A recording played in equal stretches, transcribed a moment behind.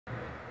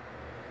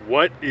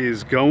What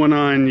is going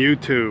on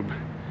YouTube?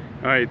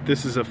 Alright,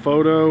 this is a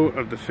photo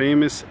of the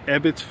famous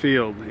Ebbetts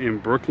Field in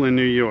Brooklyn,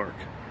 New York.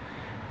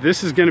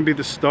 This is going to be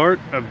the start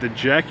of the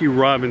Jackie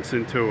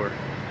Robinson tour.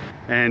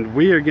 And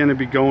we are going to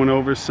be going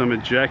over some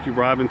of Jackie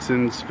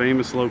Robinson's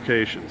famous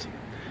locations.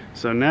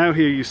 So now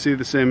here you see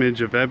this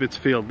image of Ebbetts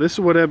Field. This is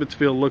what Ebbetts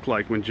Field looked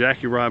like when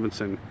Jackie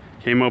Robinson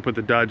came up with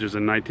the Dodgers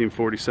in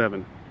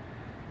 1947.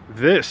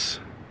 This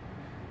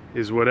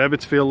is what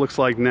Ebbetts Field looks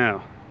like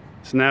now.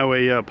 It's now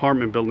a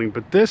apartment building,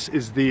 but this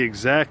is the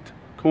exact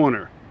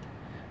corner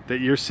that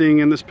you're seeing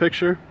in this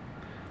picture,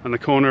 on the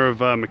corner of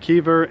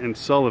McKeever and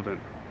Sullivan.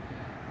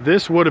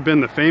 This would have been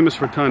the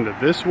famous rotunda.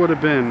 This would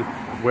have been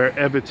where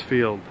Ebbetts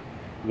Field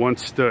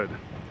once stood.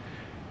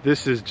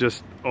 This is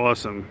just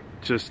awesome,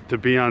 just to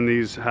be on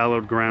these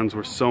hallowed grounds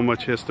where so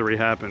much history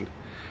happened.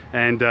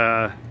 And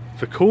the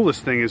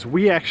coolest thing is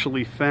we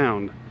actually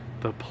found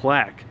the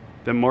plaque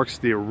that marks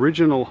the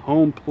original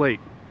home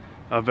plate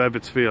of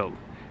Ebbetts Field.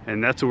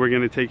 And that's what we're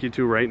going to take you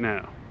to right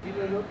now.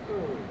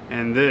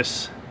 And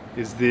this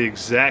is the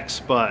exact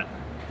spot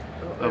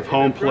of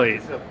home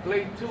plate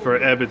for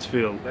Ebbetts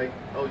Field.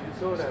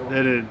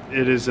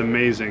 It is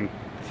amazing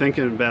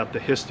thinking about the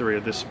history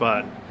of this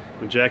spot.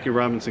 When Jackie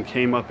Robinson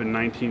came up in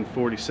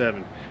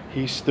 1947,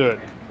 he stood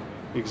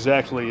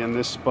exactly in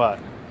this spot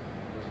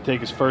to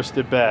take his first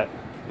at bat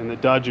in the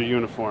Dodger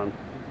uniform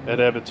at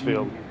Ebbetts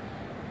Field.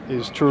 It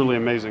is truly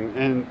amazing.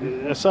 And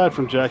aside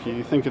from Jackie,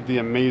 you think of the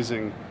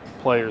amazing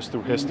players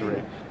through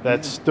history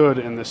that stood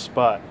in this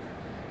spot,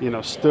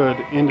 stood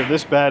into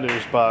this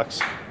batter's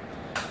box,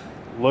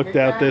 looked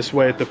out this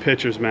way at the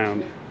pitcher's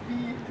mound,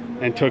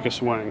 and took a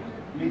swing.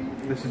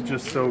 This is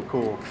just so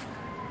cool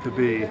to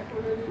be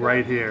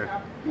right here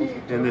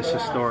in this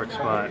historic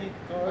spot.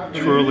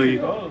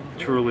 Truly,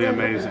 truly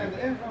amazing.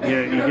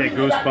 Yeah, you get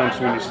goosebumps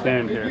when you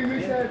stand here,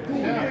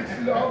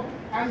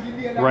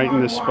 right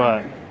in this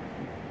spot.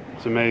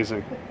 It's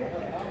amazing.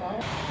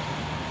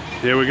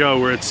 Here we go,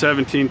 we're at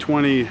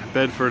 1720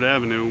 Bedford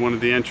Avenue, one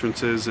of the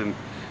entrances, and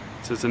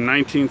it says in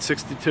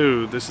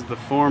 1962, this is the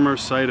former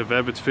site of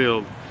Ebbetts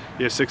Field.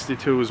 Yeah,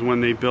 62 was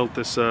when they built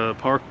this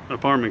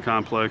apartment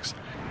complex.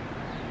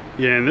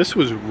 Yeah, and this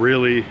was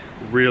really,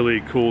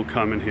 really cool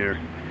coming here.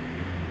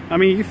 I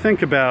mean, you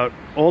think about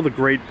all the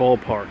great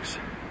ballparks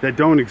that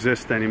don't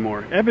exist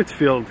anymore. Ebbetts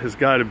Field has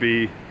got to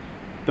be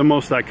the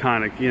most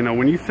iconic.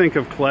 When you think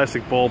of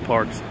classic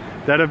ballparks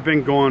that have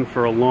been gone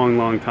for a long,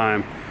 long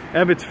time,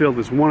 Ebbetts Field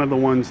is one of the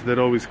ones that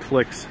always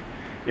clicks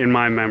in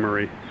my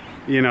memory.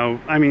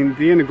 I mean,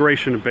 the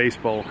integration of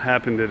baseball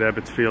happened at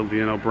Ebbetts Field,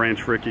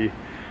 Branch Rickey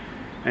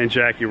and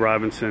Jackie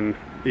Robinson.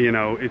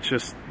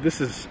 This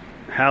is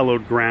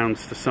hallowed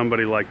grounds to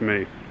somebody like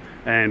me.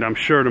 And I'm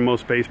sure to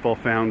most baseball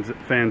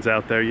fans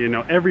out there,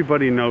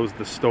 everybody knows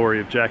the story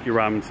of Jackie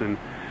Robinson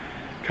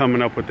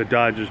coming up with the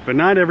Dodgers, but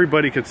not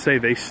everybody could say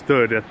they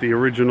stood at the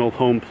original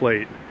home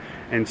plate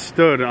and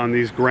stood on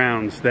these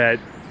grounds that,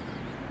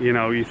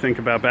 you think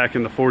about back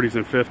in the 40s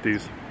and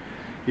 50s,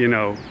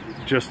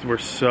 just were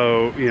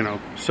so,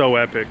 so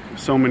epic.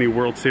 So many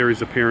World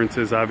Series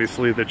appearances,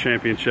 obviously the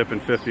championship in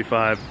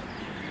 '55.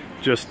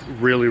 Just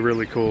really,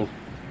 really cool.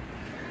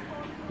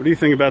 What do you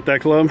think about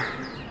that, club?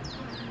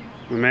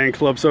 My man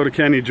Club Soda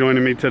Kenny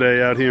joining me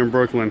today out here in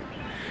Brooklyn.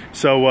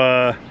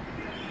 So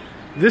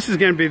this is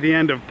going to be the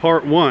end of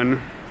part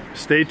one.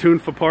 Stay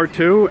tuned for part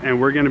two,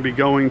 and we're going to be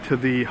going to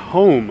the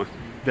home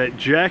that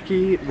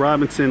Jackie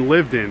Robinson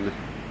lived in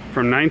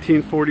from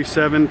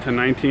 1947 to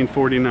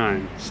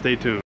 1949. Stay tuned.